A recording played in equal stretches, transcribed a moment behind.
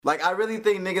Like, I really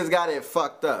think niggas got it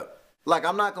fucked up. Like,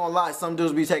 I'm not gonna lie, some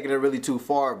dudes be taking it really too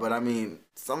far, but I mean,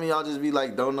 some of y'all just be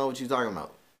like, don't know what you talking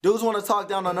about. Dudes want to talk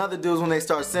down on other dudes when they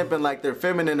start simping like they're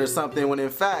feminine or something, when in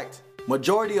fact,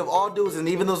 majority of all dudes, and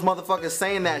even those motherfuckers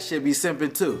saying that shit, be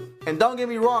simping too. And don't get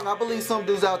me wrong, I believe some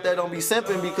dudes out there don't be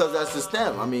simping because that's just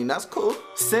them. I mean, that's cool.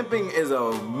 Simping is a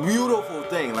beautiful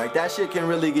thing. Like, that shit can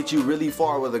really get you really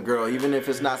far with a girl, even if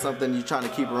it's not something you're trying to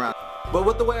keep around. But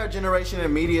with the way our generation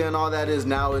and media and all that is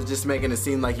now, is just making it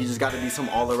seem like you just got to be some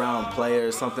all-around player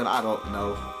or something. I don't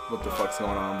know what the fuck's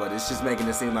going on, but it's just making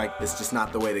it seem like it's just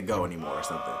not the way to go anymore or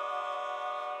something.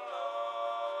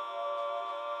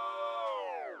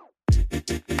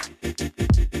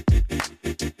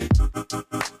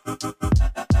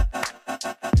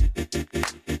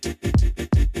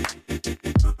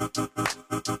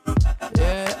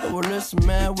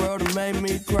 Man, world have made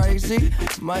me crazy.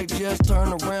 Might just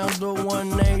turn around, do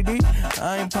 180.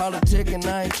 I ain't politicking,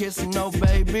 I ain't kissing no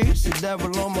babies. The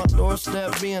devil on my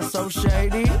doorstep being so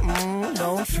shady.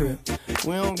 Don't trip.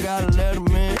 We don't gotta let him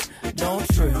in. Don't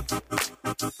trip.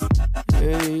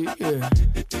 Yeah.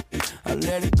 I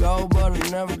let it go, but I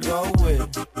never go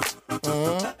with it.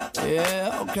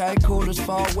 Yeah, okay, cool as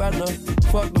fall weather.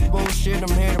 Fuck the bullshit,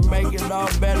 I'm here to make it all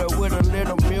better with a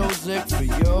little music for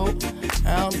you.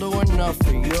 I don't do enough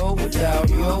for you. Without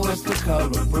you, it's the color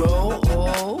blue.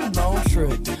 Oh, don't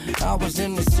trip. I was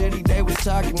in the city, they was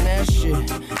talking that shit.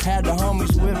 Had the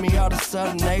homies with me, all of a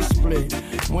sudden they split.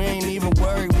 We ain't even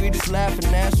worried, we just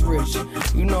laughing, that's rich.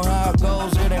 You know how it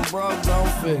goes, it ain't broke, don't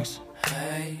fix.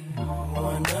 Hey,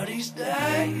 one of these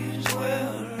days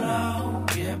we'll all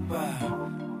get by.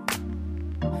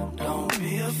 Don't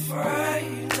be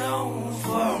afraid, don't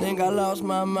fall. Think I lost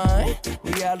my mind.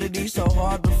 Reality so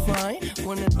hard to find.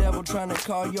 When the devil trying to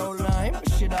call your line,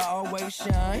 but shit, I always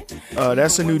shine.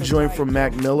 That's a new joint from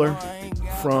Mac Miller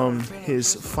from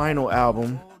his final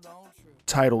album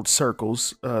titled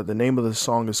Circles. The name of the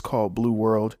song is called Blue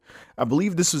World. I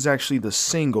believe this was actually the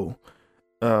single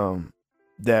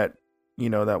that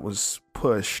was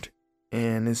pushed.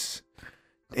 And it's,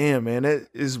 damn, man, it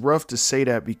is rough to say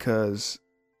that because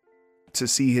to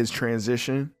see his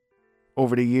transition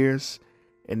over the years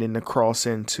and then to cross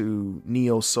into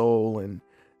neo soul and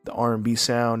the R&B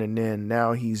sound, and then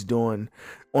now he's doing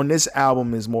on this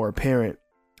album is more apparent.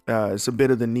 It's a bit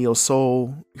of the neo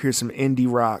soul. You hear some indie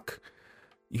rock,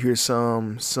 you hear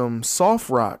some soft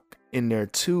rock in there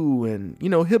too, and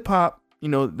hip hop.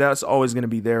 That's always going to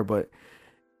be there, but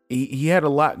he had a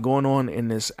lot going on in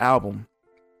this album.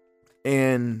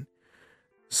 And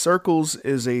Circles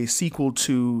is a sequel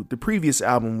to the previous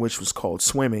album, which was called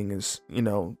Swimming. Is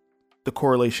the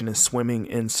correlation is swimming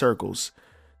in circles.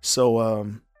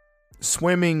 So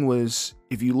Swimming was,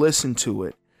 if you listen to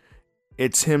it,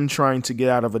 it's him trying to get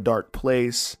out of a dark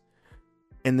place,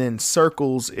 and then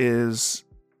Circles is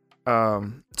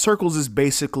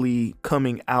basically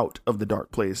coming out of the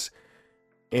dark place.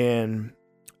 And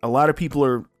a lot of people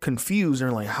are confused and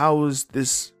are like, how is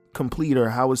this complete,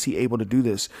 or how is he able to do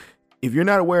this? If you're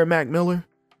not aware of Mac Miller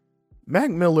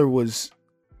was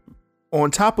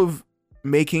on top of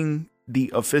making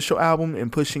the official album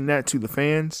and pushing that to the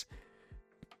fans.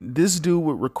 This dude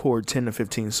would record 10 to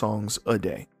 15 songs a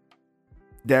day.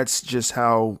 That's just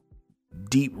how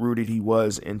deep rooted he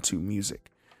was into music.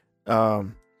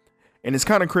 And it's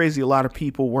kind of crazy. A lot of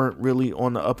people weren't really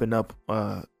on the up and up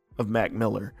of Mac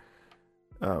Miller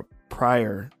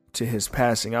prior to his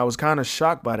passing. I was kind of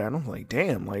shocked by that. I'm like,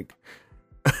 damn, like,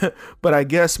 but I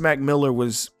guess Mac Miller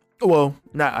was, well,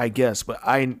 not I guess, but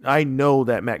I know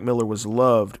that Mac Miller was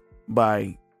loved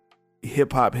by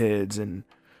hip hop heads and,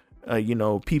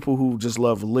 people who just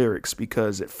love lyrics,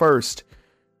 because at first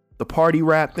the party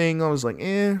rap thing, I was like,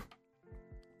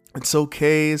 it's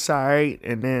okay. It's all right.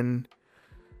 And then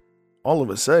all of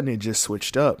a sudden it just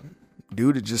switched up.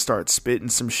 Dude, it just started spitting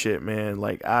some shit, man,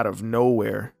 like out of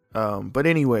nowhere. But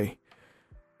anyway,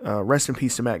 rest in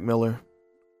peace to Mac Miller.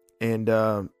 And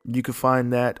you can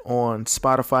find that on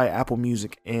Spotify, Apple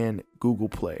Music, and Google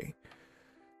Play.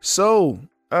 So,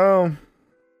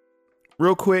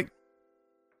 real quick,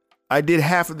 I did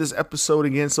half of this episode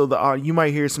again, so you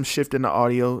might hear some shift in the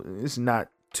audio. It's not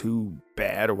too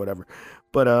bad or whatever.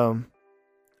 But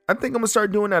I think I'm going to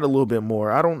start doing that a little bit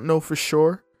more. I don't know for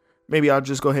sure. Maybe I'll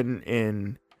just go ahead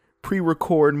and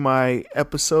pre-record my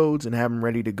episodes and have them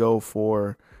ready to go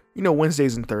for,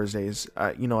 Wednesdays and Thursdays.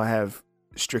 I have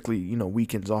strictly,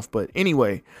 weekends off. But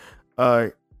anyway,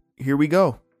 here we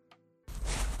go.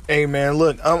 Hey, man,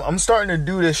 look, I'm starting to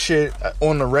do this shit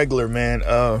on the regular, man.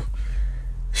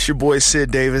 It's your boy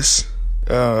Sid Davis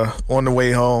on the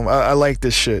way home. I like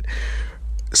this shit.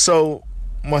 So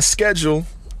my schedule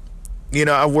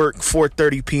I work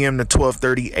 4:30 p.m. to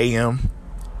 12:30 a.m.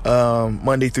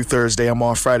 Monday through Thursday. I'm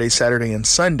off Friday, Saturday, and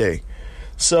Sunday.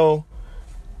 So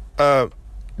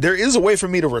there is a way for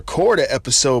me to record an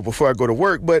episode before I go to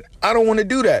work, but I don't want to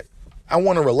do that. I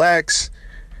want to relax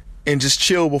and just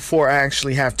chill before I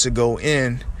actually have to go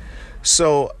in.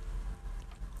 So,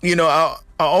 I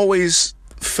always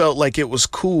felt like it was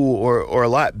cool or a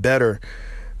lot better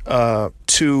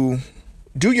to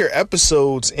do your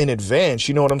episodes in advance.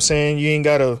 You know what I'm saying? You ain't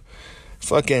gotta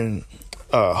fucking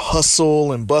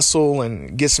hustle and bustle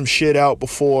and get some shit out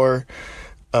before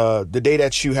the day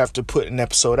that you have to put an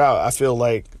episode out. I feel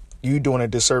like you doing a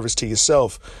disservice to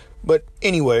yourself. But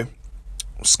anyway,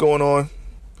 what's going on?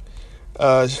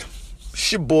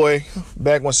 It's your boy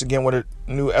back once again with a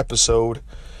new episode.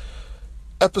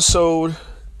 Episode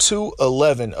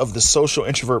 211 of the Social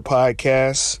Introvert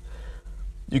Podcast.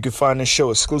 You can find this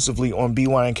show exclusively on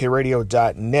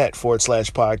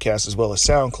bynkradio.net/podcast, as well as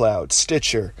SoundCloud,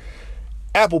 Stitcher,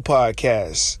 Apple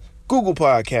Podcasts, Google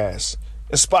Podcasts,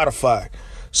 and Spotify.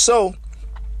 So,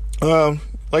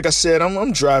 like I said,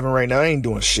 I'm driving right now. I ain't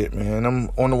doing shit, man. I'm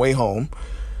on the way home.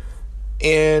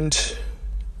 And,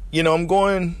 I'm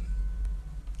going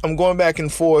back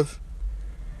and forth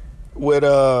with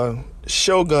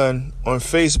Shogun on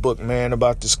Facebook, man,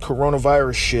 about this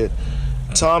coronavirus shit.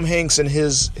 Tom Hanks and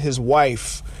his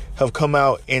wife have come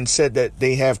out and said that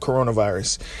they have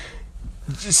coronavirus.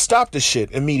 Just stop the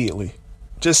shit immediately.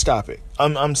 Just stop it.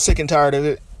 I'm sick and tired of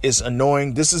it. It's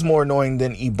annoying. This is more annoying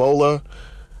than Ebola,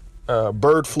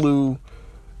 bird flu,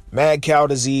 mad cow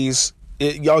disease.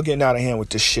 Y'all getting out of hand with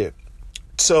this shit.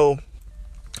 So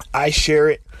I share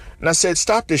it and I said,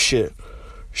 stop this shit.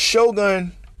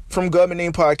 Shogun from Government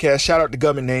Name Podcast, shout out to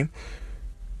Government Name.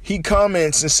 He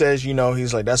comments and says,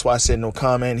 he's like, that's why I said no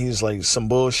comment. He's like, some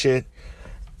bullshit.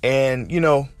 And,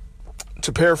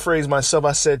 to paraphrase myself,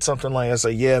 I said something like, I was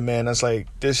like, yeah, man, that's like,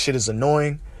 this shit is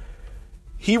annoying.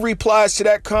 He replies to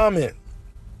that comment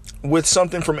with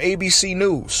something from ABC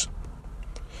News.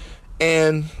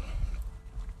 And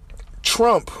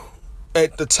Trump,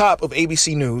 at the top of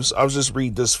ABC News, I'll just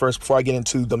read this first before I get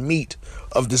into the meat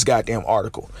of this goddamn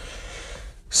article.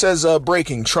 Says,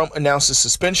 breaking, Trump announces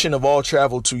suspension of all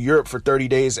travel to Europe for 30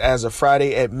 days as of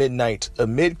Friday at midnight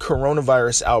amid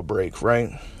coronavirus outbreak,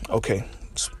 right? Okay,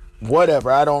 whatever.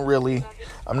 I'm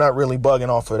not really bugging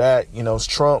off of that. It's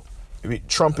Trump.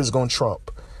 Trump is going to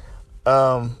Trump.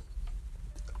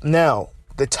 Now,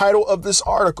 the title of this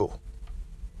article,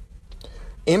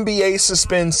 NBA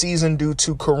suspends season due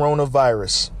to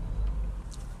coronavirus.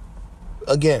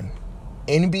 Again,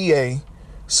 NBA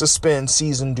suspend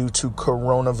season due to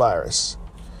coronavirus.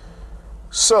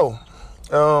 So,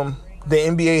 the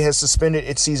NBA has suspended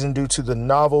its season due to the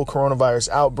novel coronavirus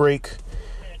outbreak.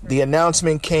 The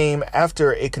announcement came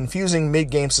after a confusing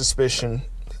mid-game suspicion,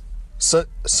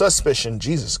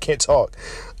 Jesus, can't talk,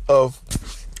 of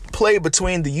play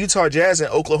between the Utah Jazz and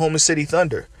Oklahoma City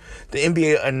Thunder. The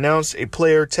NBA announced a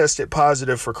player tested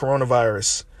positive for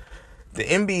coronavirus. The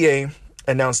NBA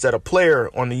announced that a player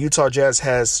on the Utah Jazz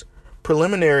has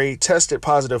preliminary tested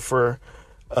positive for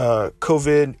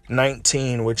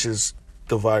COVID-19, which is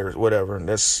the virus, whatever.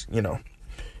 That's,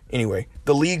 Anyway,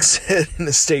 the league said in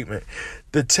the statement,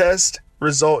 the test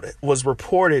result was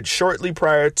reported shortly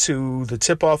prior to the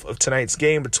tip-off of tonight's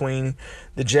game between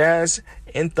the Jazz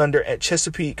and Thunder at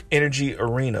Chesapeake Energy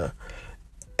Arena.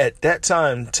 At that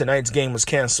time, tonight's game was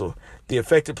canceled. The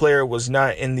affected player was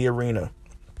not in the arena.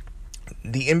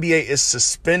 The NBA is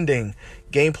suspending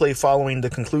gameplay following the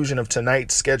conclusion of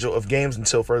tonight's schedule of games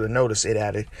until further notice, it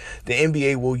added. The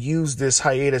NBA will use this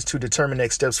hiatus to determine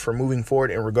next steps for moving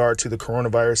forward in regard to the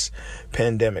coronavirus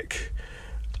pandemic.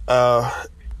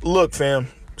 Look, fam.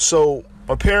 So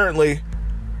apparently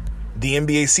the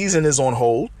NBA season is on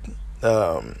hold.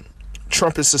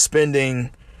 Trump is suspending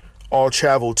all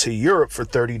travel to Europe for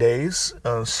 30 days,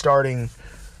 starting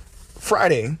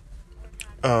Friday.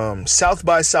 South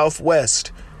by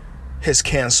Southwest has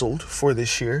canceled for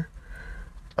this year.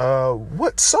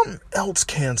 Something else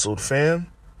canceled, fam?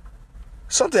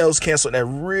 Something else canceled that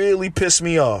really pissed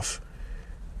me off.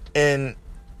 And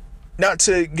not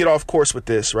to get off course with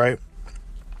this, right?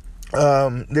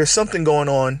 There's something going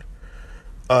on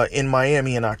in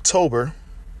Miami in October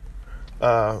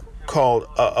called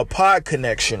a pod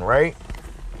connection, right?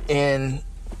 And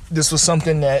this was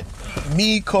something that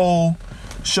me, Cole,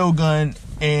 Shogun,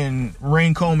 and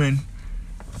Rain Coleman,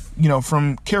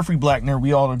 from Carefree Black Nerd,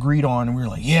 we all agreed on, and we were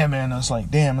like, yeah, man. I was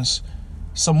like, damn, it's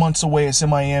some months away. It's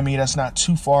in Miami. That's not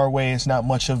too far away. It's not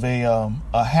much of a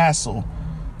hassle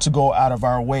to go out of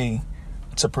our way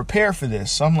to prepare for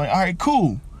this. So I'm like, all right,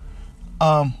 cool.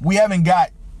 We haven't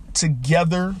got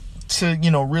together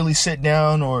to, really sit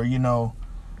down or,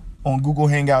 on Google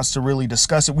Hangouts to really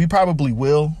discuss it. We probably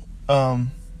will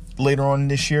later on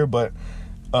this year, but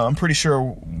I'm pretty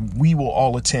sure we will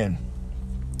all attend.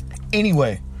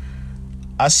 Anyway,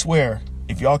 I swear,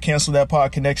 if y'all cancel that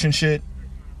Pod Connection shit,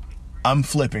 I'm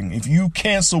flipping. If you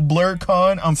cancel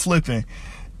BlurCon, I'm flipping.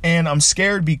 And I'm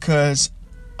scared because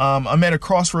I'm at a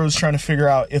crossroads trying to figure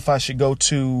out if I should go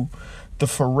to the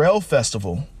Pharrell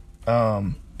Festival.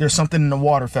 There's something in the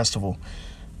Water Festival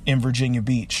in Virginia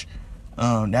Beach.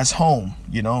 That's home,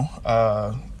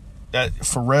 that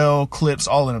Pharrell, Clips,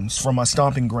 all of them from my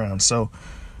stomping ground. So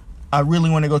I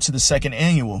really want to go to the second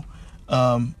annual.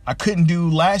 I couldn't do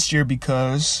last year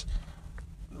because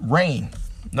rain.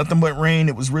 Nothing but rain.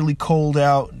 It was really cold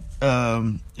out.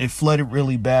 It flooded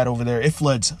really bad over there. It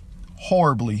floods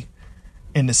horribly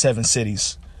in the 7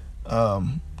 cities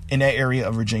in that area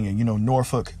of Virginia.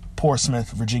 Norfolk,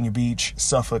 Portsmouth, Virginia Beach,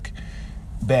 Suffolk.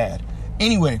 Bad.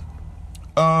 Anyway,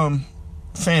 fam,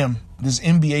 this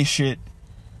NBA shit.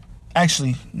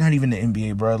 Actually, not even the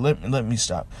NBA, bro. Let me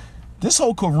stop. This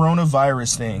whole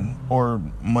coronavirus thing, or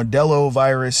Modelo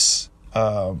virus,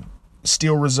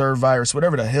 Steel Reserve virus,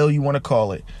 whatever the hell you want to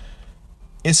call it,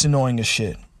 it's annoying as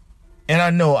shit. And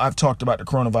I know I've talked about the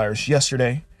coronavirus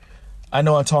yesterday. I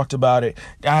know I talked about it.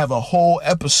 I have a whole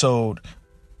episode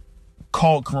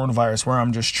called Coronavirus where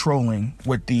I'm just trolling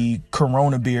with the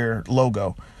Corona beer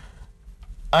logo.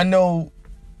 I know,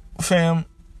 fam,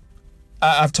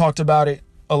 I've talked about it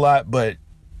a lot, but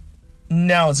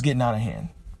now it's getting out of hand.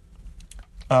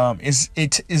 It's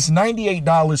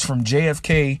 $98 from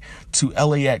JFK to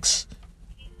LAX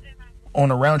on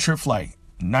a round trip flight.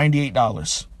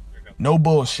 $98. No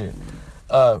bullshit.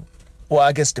 Well,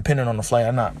 I guess depending on the flight,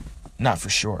 I'm not for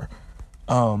sure.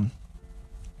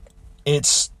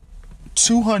 It's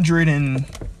 200 and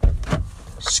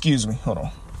excuse me, hold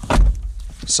on.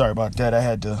 Sorry about that.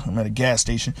 I'm at a gas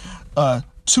station.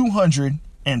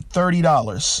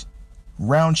 $230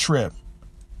 round trip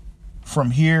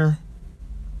from here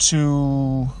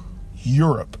to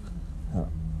Europe.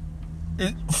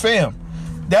 Fam,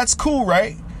 that's cool,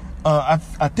 right? I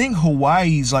think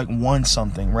Hawaii's like one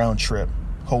something round trip.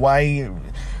 Hawaii,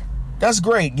 that's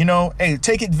great. Hey,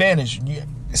 take advantage.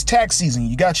 It's tax season.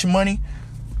 You got your money.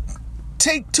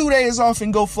 Take 2 days off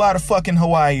and go fly to fucking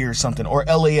Hawaii or something, or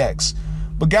LAX.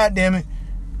 But goddamn it,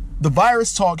 the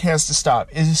virus talk has to stop.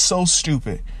 It is so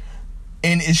stupid,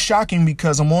 and it's shocking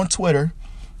because I'm on Twitter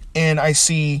and I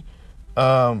see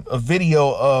a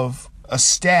video of a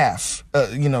staff,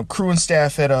 crew and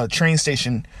staff at a train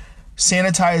station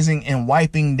sanitizing and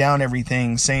wiping down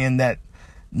everything, saying that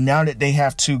now that they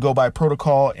have to go by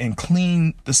protocol and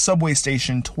clean the subway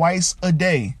station twice a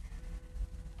day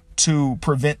to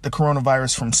prevent the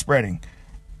coronavirus from spreading.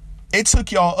 It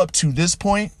took y'all up to this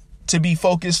point to be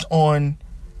focused on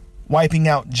wiping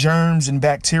out germs and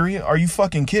bacteria. Are you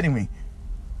fucking kidding me?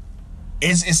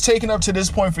 It's taken up to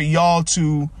this point for y'all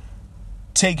to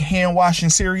take hand washing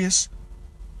serious.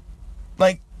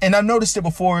 Like, and I've noticed it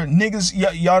before. Niggas,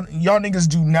 y'all niggas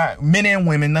do not, men and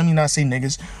women, let me not say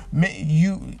niggas,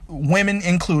 women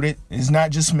included, it's not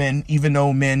just men, even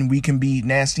though men, we can be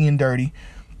nasty and dirty.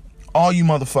 All you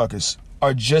motherfuckers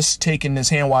are just taking this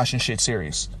hand washing shit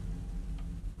serious.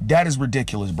 That is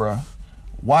ridiculous, bro.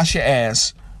 Wash your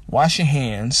ass, wash your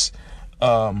hands.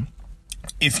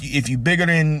 If you bigger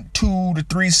than 2 to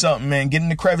 3 something, man, get in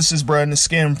the crevices, bro, in the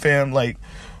skin, fam, like,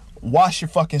 wash your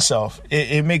fucking self.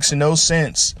 It makes no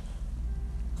sense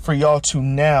for y'all to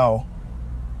now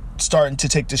starting to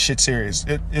take this shit serious.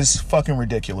 It is fucking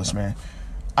ridiculous, man.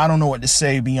 I don't know what to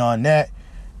say beyond that.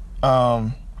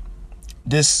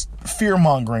 This fear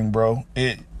mongering, bro,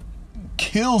 it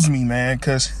kills me, man,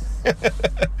 because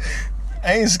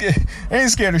I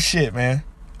ain't scared of shit, man.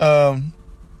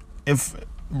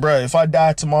 If I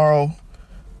die tomorrow,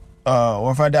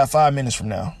 or if I die 5 minutes from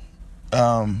now,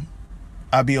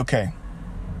 I'll be okay.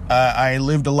 I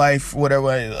lived a life,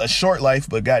 whatever, a short life,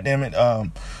 but goddamn it,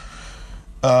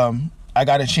 I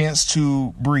got a chance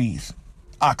to breathe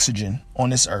oxygen on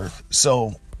this earth.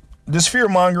 So this fear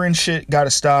mongering shit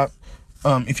gotta stop.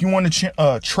 If you want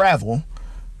to travel,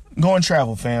 go and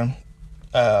travel, fam.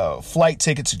 Flight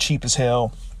tickets are cheap as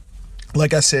hell.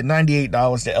 Like I said,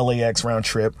 $98 to LAX round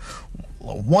trip.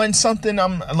 One something,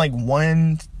 I'm like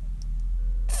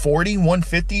 140,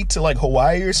 150 to like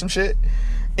Hawaii or some shit.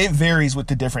 It varies with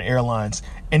the different airlines.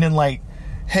 And then like,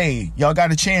 hey, y'all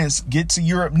got a chance, get to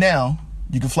Europe now.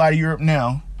 You can fly to Europe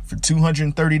now for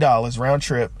 $230 round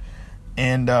trip.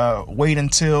 And wait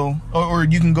until, or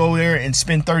you can go there and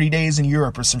spend 30 days in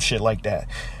Europe or some shit like that,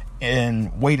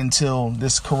 and wait until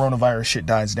this coronavirus shit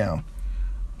dies down.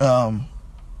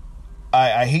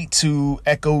 I hate to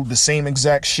echo the same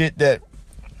exact shit that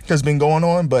has been going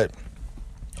on, but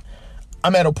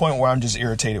I'm at a point where I'm just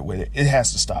irritated with it. It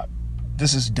has to stop.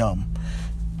 This is dumb.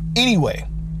 Anyway,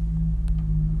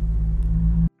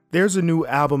 there's a new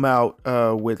album out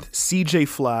with CJ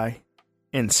Fly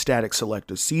and Static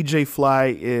Selector. CJ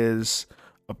Fly is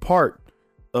a part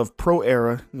of Pro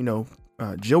Era,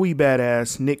 Joey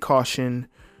Badass, Nick Caution,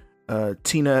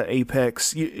 Tina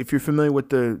Apex. If you're familiar with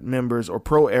the members, or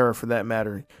Pro Era for that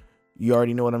matter, you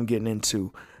already know what I'm getting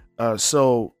into.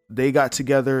 So they got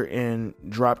together and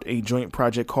dropped a joint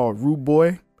project called Rude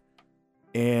Boy,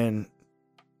 and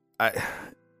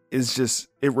it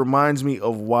reminds me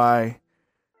of why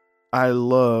I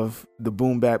love the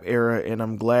boom bap era, and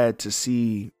I'm glad to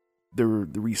see the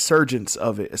resurgence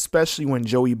of it, especially when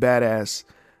Joey Badass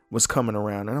was coming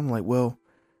around. And I'm like, well,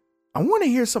 I want to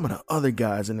hear some of the other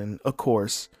guys. And then, of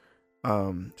course,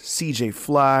 CJ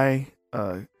Fly,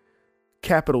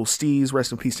 Capital Steez,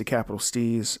 rest in peace to Capital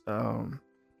Steez,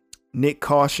 Nick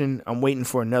Caution. I'm waiting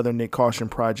for another Nick Caution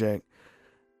project.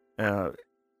 And,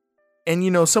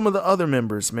 some of the other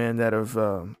members, man, that have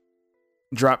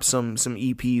dropped some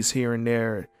EPs here and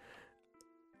there.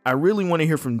 I really want to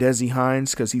hear from Desi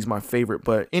Hines because he's my favorite.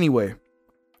 But anyway,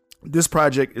 this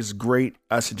project is great.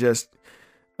 I suggest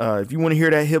if you want to hear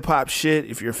that hip hop shit,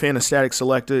 if you're a fan of Static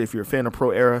Selector, if you're a fan of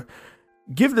Pro Era,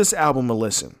 give this album a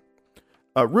listen.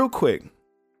 Real quick,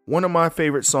 one of my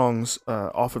favorite songs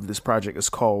off of this project is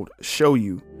called Show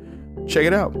You. Check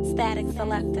it out. Static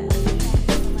Selector.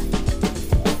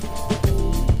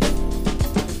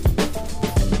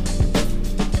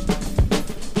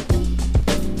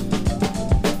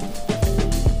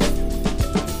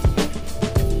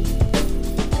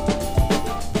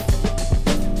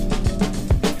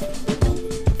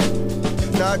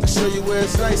 I can show you where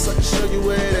it's nice, I can show you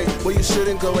where it ain't. Where you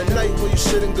shouldn't go at night, where you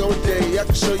shouldn't go at day. I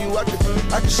can show you, I can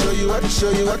show you, I can show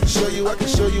you, I can show you, I can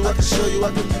show you, I can show you,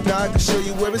 I can show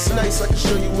you where it's nice, I can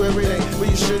show you where it ain't. Where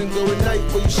you shouldn't go at night,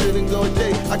 where you shouldn't go at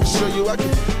day. I can show you, I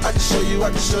can show you, I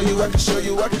can show you, I can show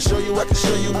you, I can show you, I can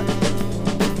show you.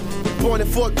 Born in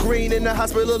Fort Greene in the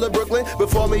hospital of Brooklyn.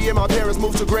 Before me and my parents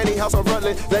moved to Granny House on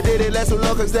Rutland. That didn't last so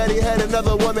long cause daddy had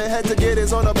another woman. Had to get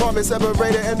his own apartment,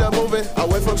 separated, end up moving. I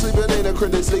went from sleeping in a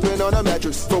crib to sleeping on a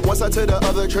mattress. From one side to the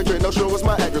other, church ain't no sure was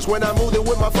my address. When I moved in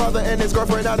with my father and his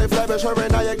girlfriend out in Flatbush, her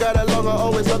and I got along. I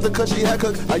always loved her cause she had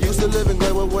cooked. I used to live in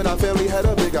Glenwood when our family had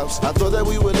a big house. I thought that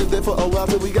we would live there for a while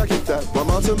till we got kicked out. My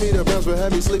mom took me to Brownsville,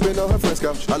 had me sleeping on her friend's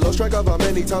couch. I lost track of how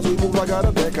many times we moved, I got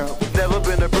a back out. Never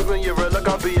been to Brooklyn, you're a luck,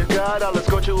 I'll be a guide. I'll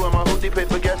escort you on my hoodie, pay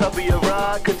for gas, I'll be a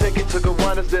ride. Could take it to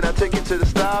Gowanus, then I take it to the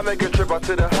style. Make a trip out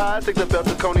to the high, take the belt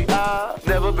to Coney Eye.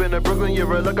 Never been to Brooklyn,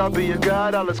 you're a luck, I'll be a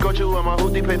guide. I'll escort you on my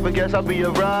hoodie, pay for gas, I'll be a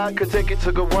ride. Could take it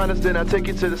to Gowanus, then I take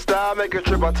it to the style. Make a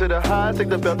trip out to the high, take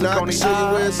the belt to Coney Eye. I can show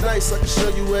you where it's nice, I can show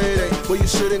you where it ain't. Where you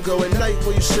shouldn't go at night,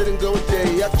 where you shouldn't go at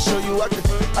day. I can show you, I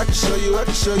can show you, I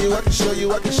can show you, I can show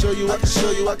you, I can show you, I can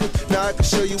show you, I can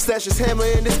show you. Stash his hammer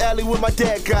in this alley where my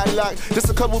dad got locked. Just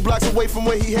a couple blocks away from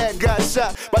where he had got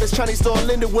shot. By this Chinese store in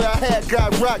Linden where I had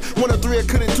got rocked. 1 of 3, I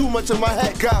couldn't do much of my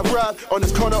hat got robbed. On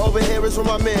this corner over here is where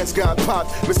my man's got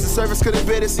popped. Mr. Service couldn't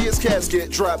bear to see his casket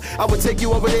drop. I would take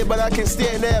you over there, but I can't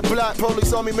stand that block. Police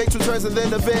saw me make 2 turns and then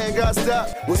the van got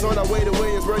stopped. Was on our way to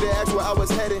Williamsburg, they asked where I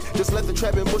was headed. Just left the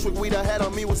trap in Bushwick, weed I had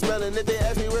on me was smelling. If they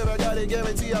asked me where I got it,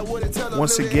 guarantee I wouldn't tell them.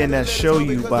 Once again, that's Show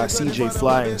You by CJ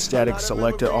Fly and Static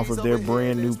Selector off of their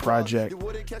brand new project,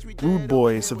 Rude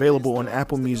Boy. It's available on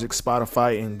Apple Music,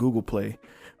 Spotify, and Google Play.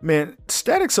 Man,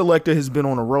 Static Selector has been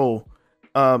on a roll.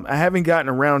 I haven't gotten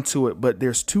around to it, but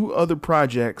there's 2 other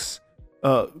projects,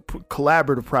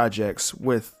 collaborative projects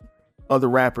with other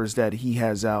rappers that he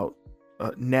has out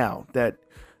now that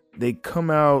they come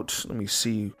out. Let me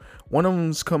see. One of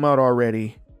them's come out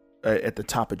already at the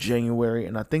top of January,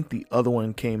 and I think the other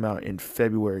one came out in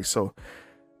February. So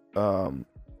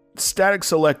Static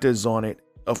Selector is on it.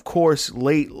 Of course,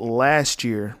 late last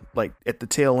year, like at the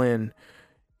tail end,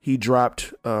 he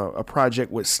dropped a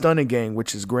project with Stunna Gang,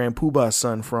 which is Grand Poobah's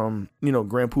son from,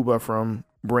 Grand Poobah from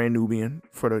Brand Nubian,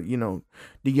 for the,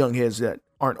 the young heads that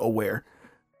aren't aware.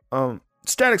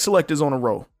 Static Selector's on a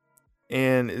roll.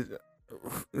 And,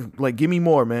 like, give me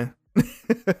more, man.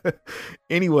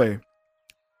 Anyway,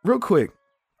 real quick.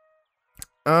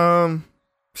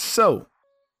 So,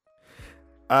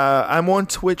 I'm on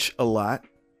Twitch a lot.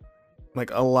 Like,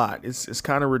 a lot. It's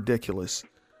kind of ridiculous.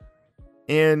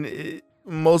 And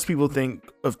most people think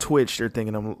of Twitch, they're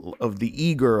thinking of the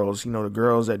e-girls, the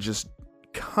girls that just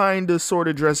kind of sort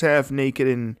of dress half naked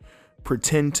and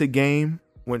pretend to game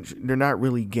when they're not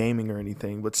really gaming or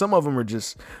anything. But some of them are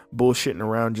just bullshitting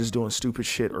around, just doing stupid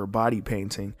shit or body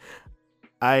painting.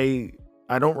 I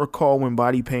I don't recall when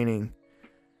body painting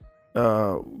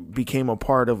became a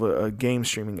part of a game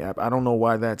streaming app. I don't know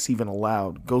why that's even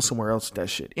allowed. Go somewhere else with that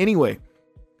shit. Anyway,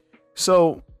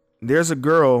 so there's a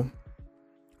girl,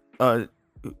 I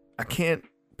can't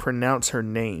pronounce her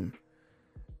name,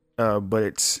 but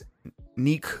it's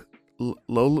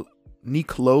Neeklolu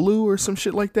or some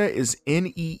shit like that. Is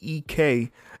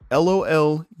NEEKLOLU.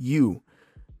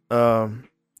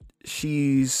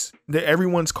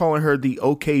 Everyone's calling her the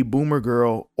OK Boomer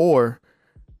Girl, or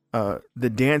the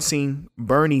dancing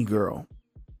Bernie girl.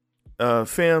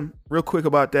 Fam, real quick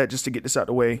about that, just to get this out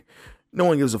the way. No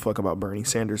one gives a fuck about Bernie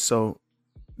Sanders, so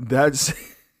that's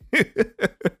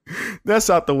that's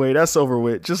out the way. That's over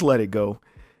with. Just let it go.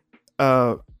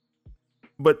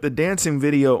 But the dancing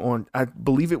video on, I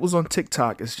believe it was on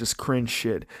TikTok, is just cringe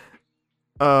shit.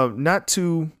 Not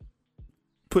to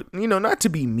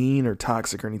be mean or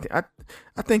toxic or anything. I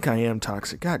think I am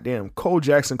toxic. Goddamn. Cole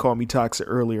Jackson called me toxic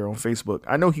earlier on Facebook.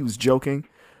 I know he was joking,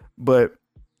 but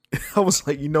I was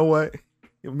like, you know what?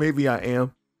 Maybe I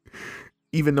am.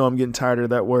 Even though I'm getting tired of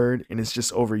that word and it's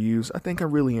just overused. I think I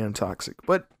really am toxic,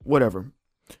 but whatever.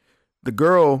 The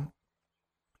girl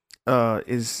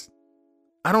is,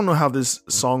 I don't know how this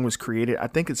song was created. I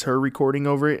think it's her recording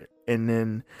over it, and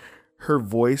then her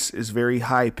voice is very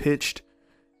high pitched.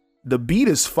 The beat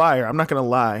is fire, I'm not gonna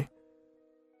lie,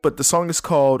 but the song is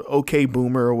called OK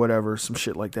Boomer or whatever, some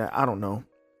shit like that. I don't know.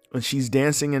 And she's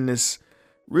dancing in this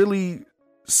really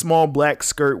small black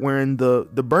skirt wearing the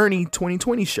Bernie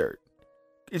 2020 shirt.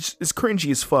 It's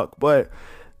cringy as fuck, but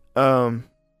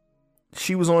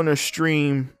she was on a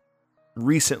stream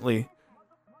recently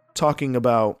talking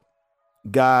about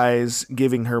guys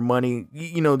giving her money.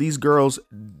 You know, these girls,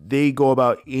 they go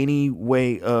about any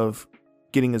way of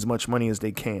getting as much money as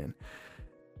they can.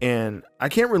 And I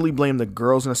can't really blame the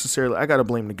girls necessarily. I gotta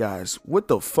blame the guys. What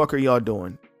the fuck are y'all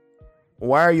doing?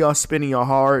 Why are y'all spending your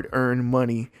hard-earned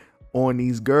money on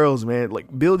these girls, man?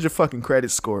 Like, build your fucking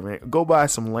credit score, man. Go buy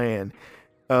some land.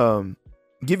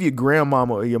 Give your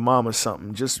grandmama or your mama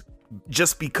something just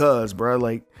because, bro.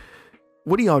 Like,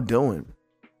 what are y'all doing?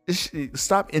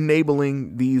 Stop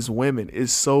enabling these women.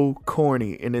 It's so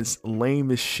corny and it's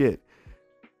lame as shit.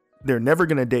 They're never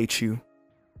gonna date you.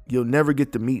 You'll never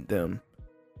get to meet them.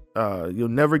 You'll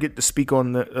never get to speak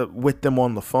on with them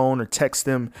on the phone or text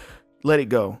them. Let it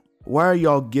go. Why are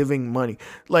y'all giving money?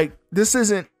 Like, this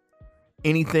isn't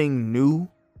anything new.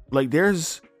 Like, I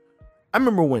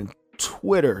remember when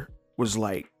Twitter was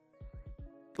like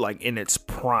in its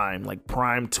prime, like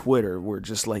prime Twitter, where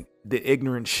just like the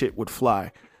ignorant shit would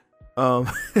fly.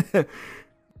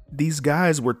 These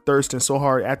guys were thirsting so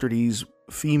hard after these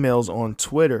females on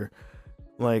Twitter.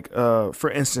 Like, for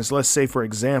instance, let's say, for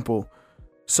example,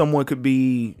 someone could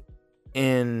be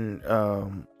in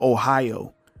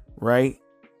Ohio, right?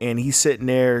 And he's sitting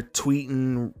there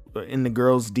tweeting in the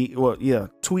girls'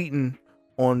 tweeting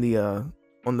on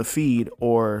the feed,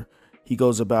 or he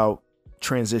goes about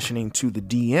transitioning to the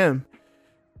DM,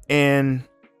 and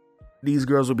these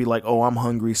girls would be like, "Oh, I'm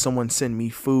hungry. Someone send me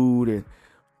food." And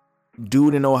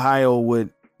dude in Ohio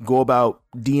would go about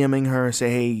DMing her and say,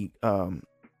 "Hey,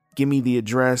 give me the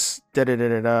address."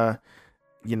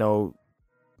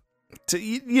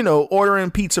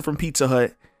 Ordering pizza from Pizza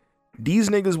Hut. These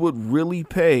niggas would really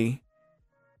pay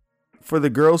for the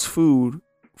girl's food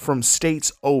from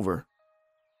states over.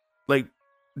 Like,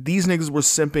 these niggas were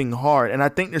simping hard, and I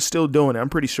think they're still doing it. I'm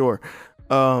pretty sure.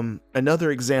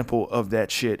 Another example of that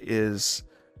shit is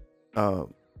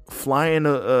flying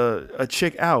a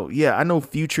chick out. Yeah, I know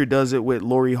Future does it with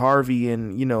Lori Harvey,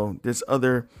 and there's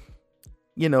other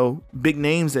big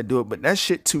names that do it, but that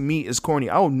shit to me is corny.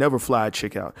 I will never fly a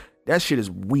chick out. That shit is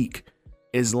weak.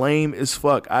 It's lame as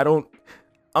fuck.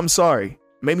 I'm sorry.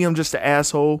 Maybe I'm just an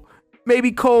asshole.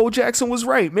 Maybe Cole Jackson was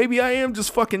right. Maybe I am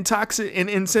just fucking toxic and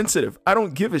insensitive. I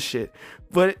don't give a shit.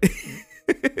 But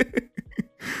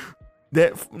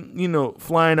that,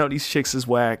 flying out these chicks is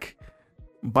whack.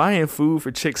 Buying food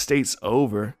for chick states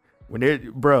over when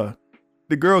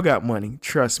the girl got money.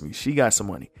 Trust me, she got some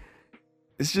money.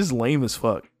 It's just lame as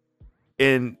fuck.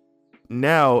 And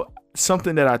now,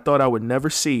 something that I thought I would never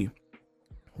see,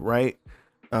 right?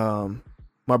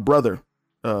 My brother,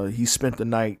 he spent the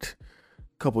night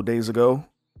couple days ago,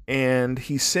 and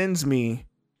he sends me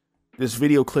this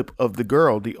video clip of the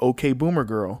girl, the OK Boomer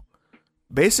girl,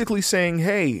 basically saying,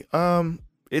 "Hey,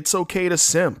 it's okay to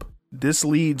simp." This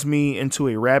leads me into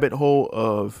a rabbit hole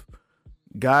of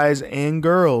guys and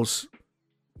girls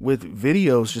with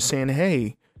videos just saying,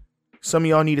 "Hey, some of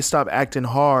y'all need to stop acting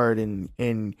hard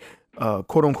and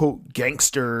quote unquote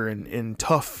gangster and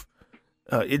tough.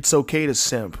 It's okay to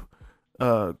simp.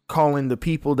 calling the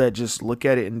people that just look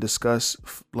at it and discuss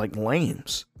like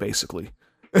lames, basically.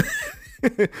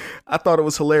 I thought it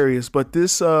was hilarious, but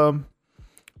this let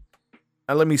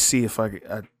me see if I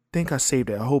think I saved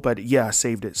it. I hope I did. Yeah, I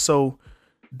saved it. So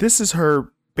this is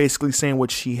her basically saying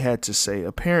what she had to say.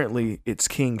 Apparently it's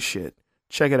king shit.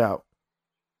 Check it out.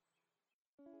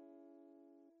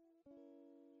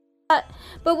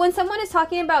 But when someone is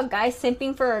talking about guys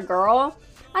simping for a girl,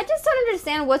 I just don't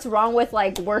understand what's wrong with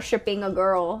like worshiping a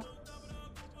girl.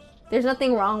 There's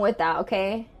nothing wrong with that,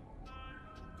 okay?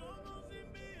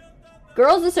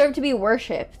 Girls deserve to be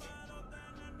worshipped.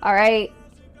 Alright?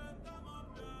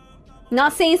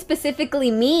 Not saying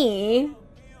specifically me.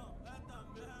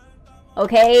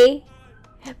 Okay?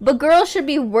 But girls should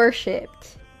be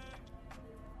worshipped.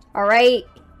 Alright?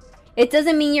 It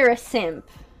doesn't mean you're a simp.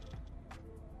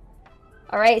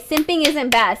 Alright? Simping isn't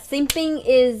bad. Simping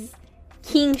is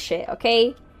king shit,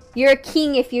 okay? You're a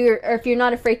king if you're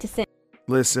not afraid to simp.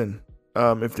 Listen,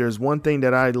 if there's one thing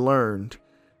that I learned,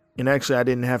 and actually I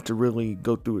didn't have to really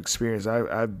go through experience.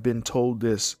 I've been told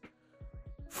this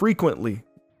frequently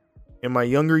in my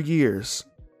younger years.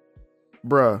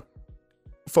 Bruh,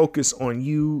 focus on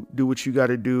you. Do what you got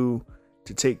to do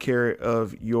to take care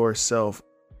of yourself.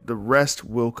 The rest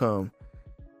will come.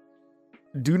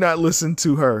 Do not listen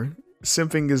to her.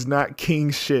 Simping is not king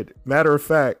shit. Matter of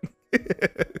fact,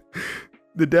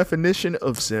 the definition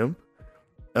of simp.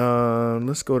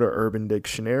 Let's go to Urban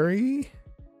Dictionary.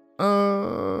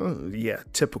 Yeah,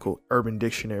 typical Urban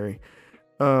Dictionary.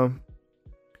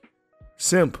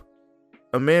 Simp,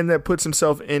 a man that puts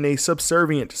himself in a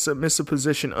subservient, submissive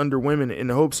position under women in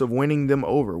hopes of winning them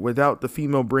over without the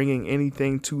female bringing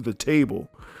anything to the table.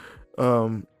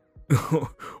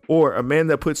 Or a man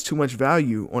that puts too much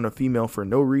value on a female for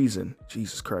no reason.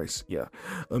 Jesus Christ. Yeah.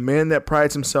 A man that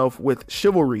prides himself with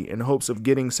chivalry in hopes of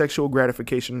getting sexual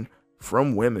gratification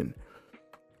from women.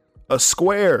 A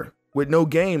square with no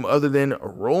game other than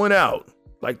rolling out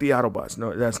like the Autobots.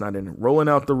 No, that's not in it. Rolling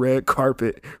out the red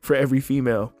carpet for every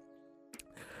female.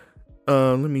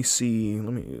 Let me see.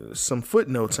 Some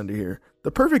footnotes under here.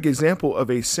 The perfect example of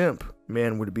a simp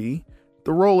man would be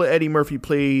the role that Eddie Murphy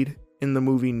played in the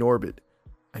movie Norbit.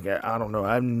 I don't know.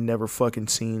 I've never fucking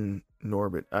seen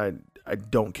Norbit. I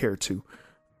don't care to.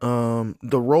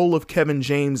 The role of Kevin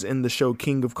James in the show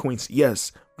King of Queens.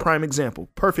 Yes, prime example.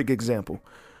 Perfect example.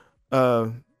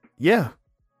 Yeah.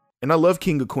 And I love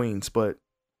King of Queens, but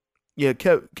yeah,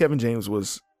 Kevin James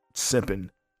was simping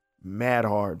mad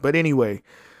hard. But anyway,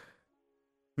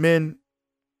 men,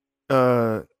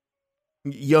 young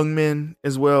men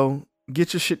as well,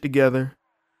 get your shit together.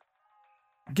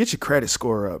 Get your credit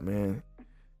score up, man.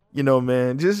 You know,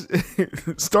 man, just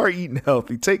start eating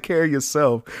healthy. Take care of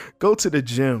yourself. Go to the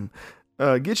gym.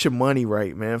 Get your money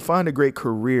right, man. Find a great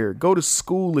career. Go to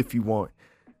school if you want.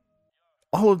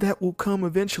 All of that will come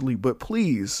eventually, but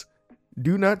please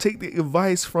do not take the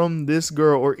advice from this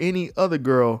girl or any other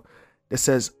girl that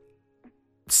says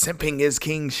simping is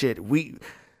king shit. Anybody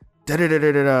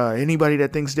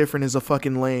that thinks different is a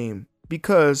fucking lame.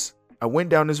 Because I went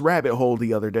down this rabbit hole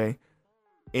the other day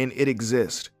and it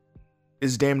exists.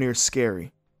 It's damn near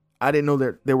scary. I didn't know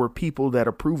that there were people that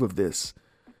approve of this.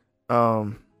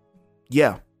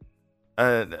 Yeah.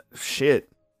 Shit.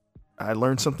 I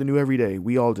learn something new every day.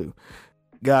 We all do.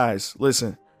 Guys,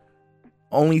 listen.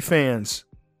 OnlyFans.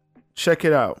 Check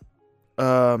it out.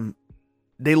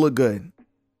 They look good.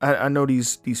 I know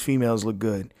these females look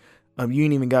good. You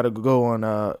ain't even got to go on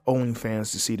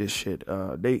OnlyFans to see this shit.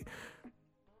 They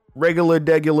regular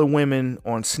women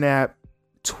on Snap,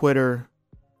 Twitter,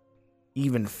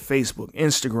 even Facebook,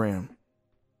 Instagram.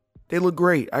 They look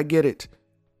great. I get it.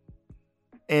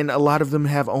 And a lot of them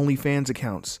have OnlyFans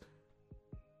accounts.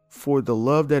 For the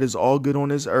love that is all good on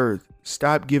this earth,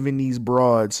 stop giving these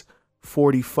broads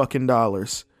 $40 fucking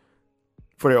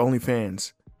for their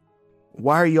OnlyFans.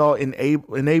 Why are y'all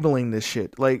enabling this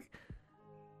shit? Like,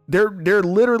 they're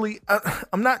literally,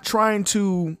 I'm not trying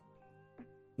to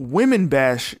women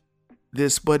bash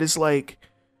this, but it's like,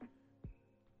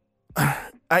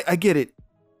 I get it.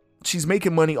 She's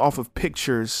making money off of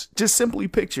pictures, just simply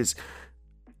pictures.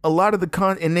 A lot of the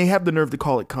content, and they have the nerve to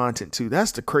call it content too.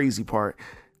 That's the crazy part.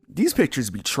 These pictures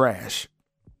be trash.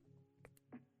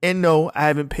 And no, I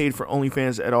haven't paid for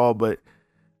OnlyFans at all, but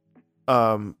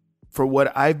for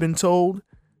what I've been told,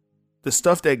 the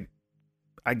stuff that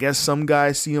I guess some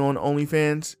guys see on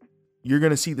OnlyFans, you're going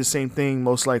to see the same thing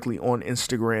most likely on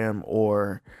Instagram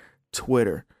or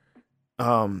Twitter.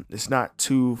 It's not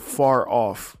too far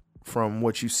off from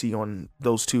what you see on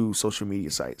those two social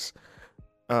media sites.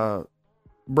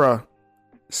 Bruh,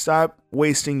 stop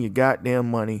wasting your goddamn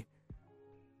money.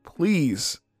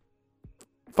 Please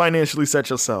financially set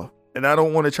yourself. And I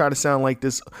don't want to try to sound like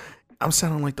this. I'm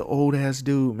sounding like the old ass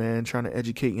dude, man, trying to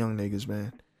educate young niggas,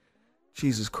 man.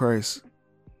 Jesus Christ.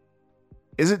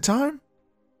 Is it time?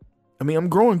 I mean, I'm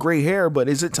growing gray hair, but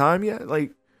is it time yet?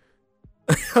 Like,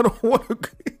 I don't want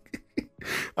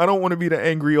to be the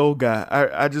angry old guy.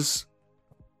 I just,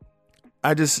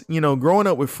 growing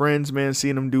up with friends, man,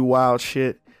 seeing them do wild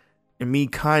shit and me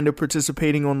kind of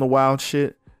participating on the wild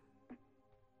shit.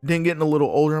 Then getting a little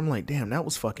older, I'm like, damn, that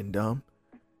was fucking dumb.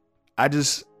 I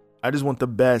just want the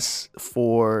best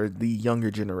for the younger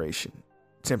generation,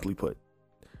 simply put.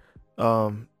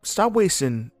 Stop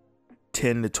wasting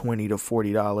 $10 to $20 to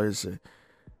 $40.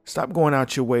 Stop going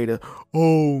out your way to,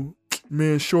 oh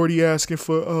man, shorty asking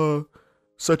for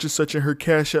such and such in her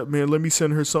Cash App, man. Let me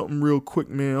send her something real quick,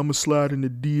 man. I'm gonna slide in the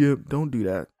DM. Don't do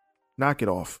that. Knock it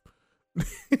off.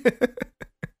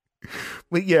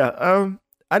 But yeah,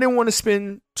 I didn't want to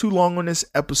spend too long on this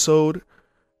episode.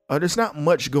 There's not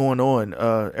much going on.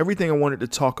 Everything I wanted to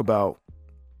talk about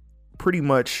pretty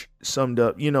much summed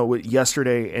up, with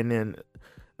yesterday, and then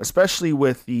especially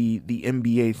with the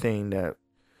NBA thing that,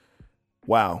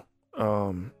 wow,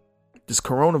 this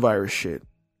coronavirus shit.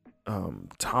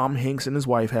 Tom Hanks and his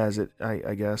wife has it,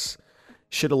 I guess.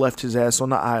 Should have left his ass on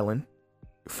the island.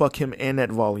 Fuck him and that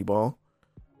volleyball.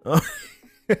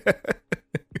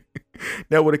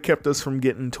 That would have kept us from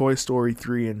getting Toy Story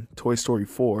 3 and Toy Story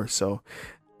 4. So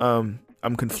I'm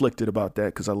conflicted about that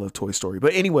because I love Toy Story.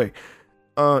 But anyway,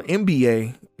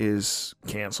 NBA is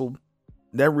canceled.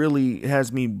 That really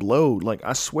has me blowed. Like,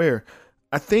 I swear,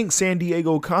 I think San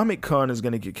Diego Comic-Con is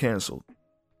going to get canceled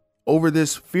over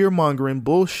this fear-mongering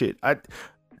bullshit.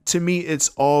 To me, it's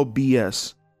all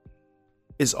BS.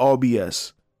 It's all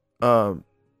BS.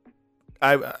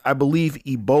 I believe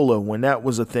Ebola, when that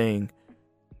was a thing,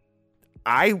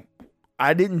 I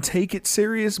didn't take it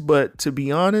serious, but to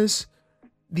be honest,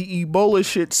 the Ebola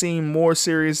shit seemed more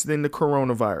serious than the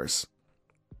coronavirus.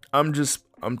 I'm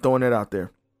throwing it out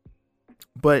there.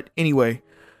 But anyway,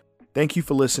 thank you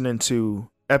for listening to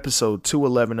episode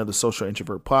 211 of the Social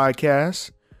Introvert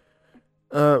Podcast.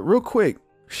 Real quick,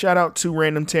 shout out to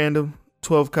Random Tandem,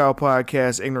 12 Kyle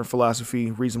Podcast, Ignorant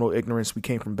Philosophy, Reasonable Ignorance, We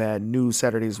Came From Bad News,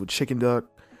 Saturdays with Chicken Duck,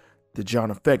 the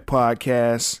John Effect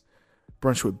Podcast,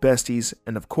 Brunch with Besties,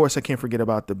 and of course I can't forget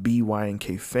about the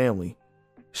BYNK family.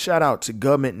 Shout out to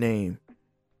Government Name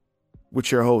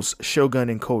with your hosts Shogun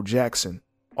and Cole Jackson.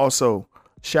 Also,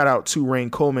 shout out to Rain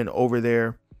Coleman over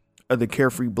there of the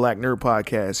Carefree Black Nerd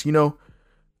Podcast.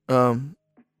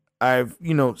 I've,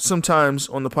 sometimes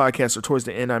on the podcast or towards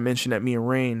the end, I mentioned that me and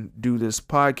Rain do this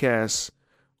podcast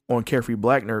on Carefree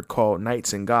Black Nerd called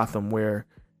Nights in Gotham, where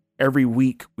every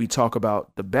week we talk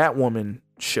about the Batwoman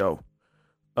show.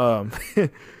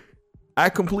 I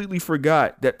completely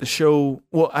forgot that the show,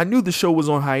 I knew the show was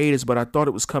on hiatus, but I thought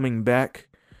it was coming back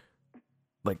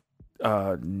like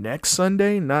next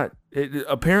Sunday.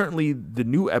 Apparently the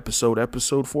new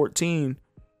episode 14,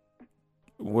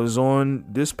 was on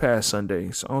this past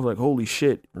Sunday. So I was like, holy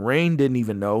shit, Rain didn't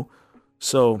even know.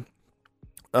 So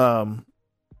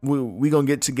we gonna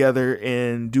get together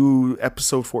and do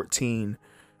episode 14,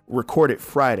 record it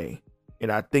Friday,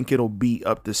 and I think it'll be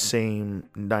up the same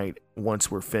night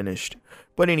once we're finished.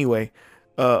 But anyway,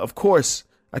 of course,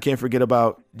 I can't forget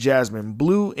about Jasmine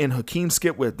Blue and Hakeem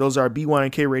Skipwith. Those are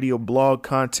BYNK Radio blog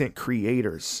content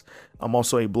creators. I'm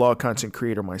also a blog content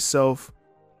creator myself.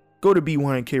 Go to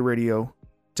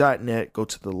BYNKradio.net, go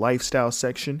to the lifestyle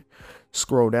section,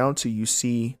 scroll down till you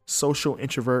see Social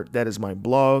Introvert. That is my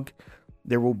blog.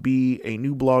 There will be a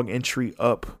new blog entry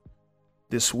up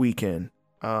this weekend.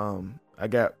 I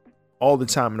got all the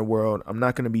time in the world. I'm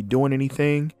not going to be doing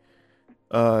anything.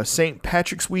 St.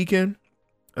 Patrick's weekend.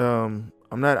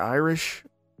 I'm not Irish,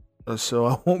 so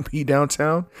I won't be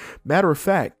downtown. Matter of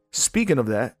fact, speaking of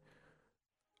that,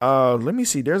 let me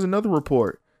see. There's another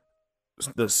report.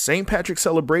 The St. Patrick's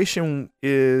celebration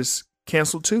is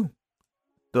canceled too.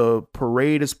 The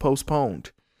parade is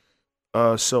postponed.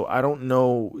 So I don't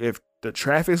know if the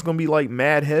traffic is going to be like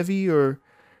mad heavy or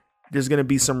there's going to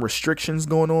be some restrictions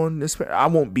going on. I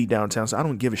won't be downtown, so I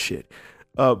don't give a shit.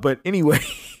 But anyway,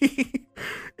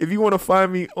 if you want to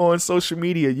find me on social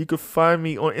media, you can find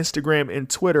me on Instagram and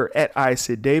Twitter at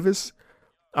iSidDavis.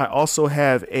 I also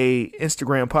have a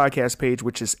Instagram podcast page,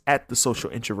 which is at the Social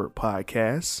Introvert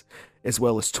Podcast, as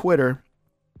well as Twitter.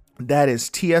 That is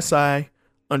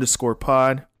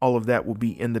TSI_pod. All of that will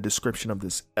be in the description of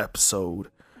this episode.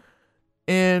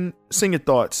 And send your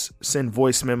thoughts, send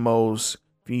voice memos.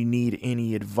 If you need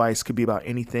any advice, could be about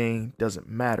anything, doesn't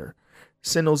matter.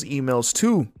 Send those emails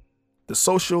to the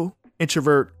Social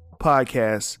Introvert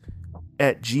Podcast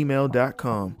at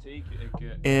gmail.com.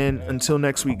 And until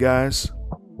next week, guys,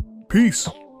 peace.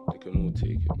 They can all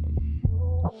take it, man.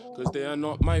 Cause they are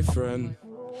not my friend.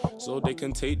 So they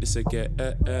can take this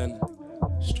again.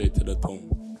 Straight to the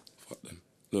dome. Fuck them.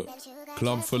 Look,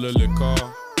 club full of liquor.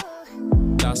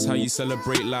 That's how you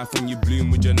celebrate life when you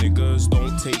bloom with your niggas.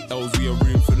 Don't take L's, we a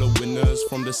room full of winners.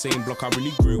 From the same block I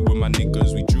really grew with my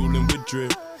niggas. We drooling with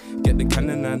drip. Get the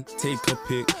cannon and take a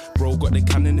pic. Bro got the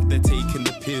cannon if they're taking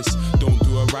the piss. Don't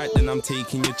do it right, then I'm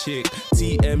taking your chick.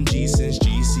 TMG since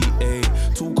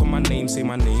GCA. Talk on my name, say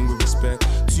my name with respect.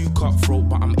 Too cutthroat,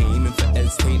 but I'm aiming for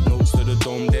Eds. Take notes to the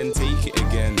dome, then take it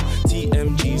again.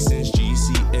 TMG since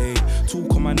GCA.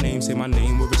 Talk on my name, say my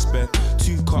name with respect.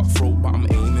 Too cutthroat, but I'm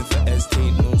aiming for Eds.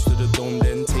 Take notes to the dome,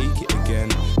 then take it again.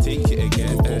 Take it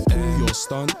again. Your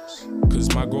stunts,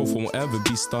 cause my growth won't ever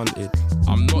be stunted.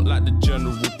 I'm not like the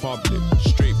general public.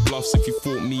 Straight bluffs if you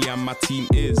thought me and my team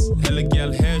is. Hella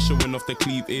gal hair showing off the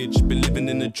cleavage. Been living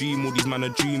in a dream, all these man are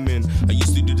dreaming. I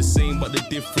used to do the same, but the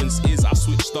difference is I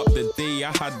switched up the day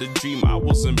I had the dream. I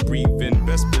wasn't breathing,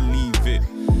 best believe it.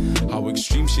 How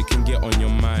extreme shit can get on your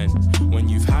mind when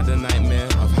you've had a nightmare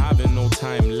of having no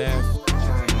time left.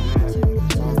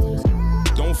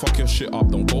 Don't fuck your shit up,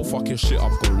 don't go fuck your shit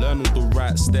up. Go learn all the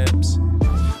right steps.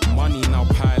 Money now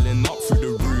piling up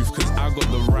through the roof, cause I got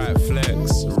the right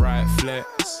flex, right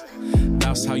flex.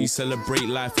 That's how you celebrate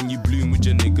life when you bloom with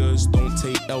your niggas. Don't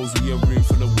take L's, we a room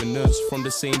full of winners. From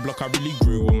the same block I really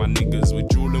grew with my niggas. We're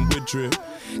drooling with drip.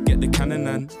 Get the cannon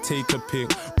and take a pic.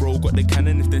 Bro got the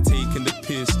cannon if they're taking the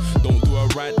piss. Don't do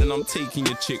it right, then I'm taking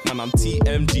your chick. Man, I'm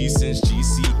TMG since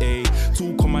GCA.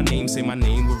 Talk on my name, say my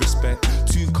name with respect.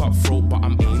 Too cutthroat, but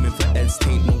I'm aiming for Eds.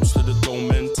 Take notes to the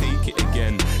dome and take it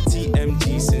again.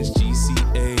 TMG since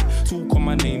GCA. Talk on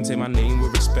my name, say my name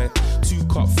with respect. Too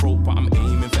cutthroat, but I'm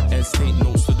aiming for Eds. Take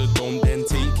notes to the dome, then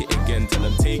take it again. Tell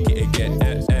them take it again.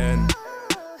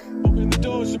 Open the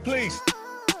doors, please.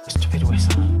 Stupid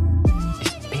whistle. It's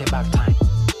payback time.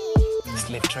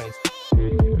 Slave trade.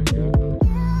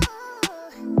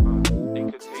 They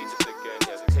could take this again,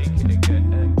 yeah, take it again.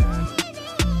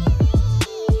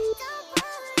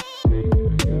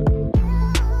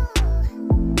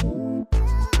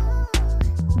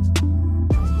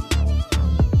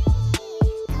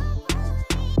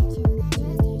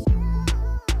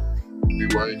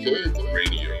 BYK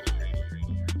Radio.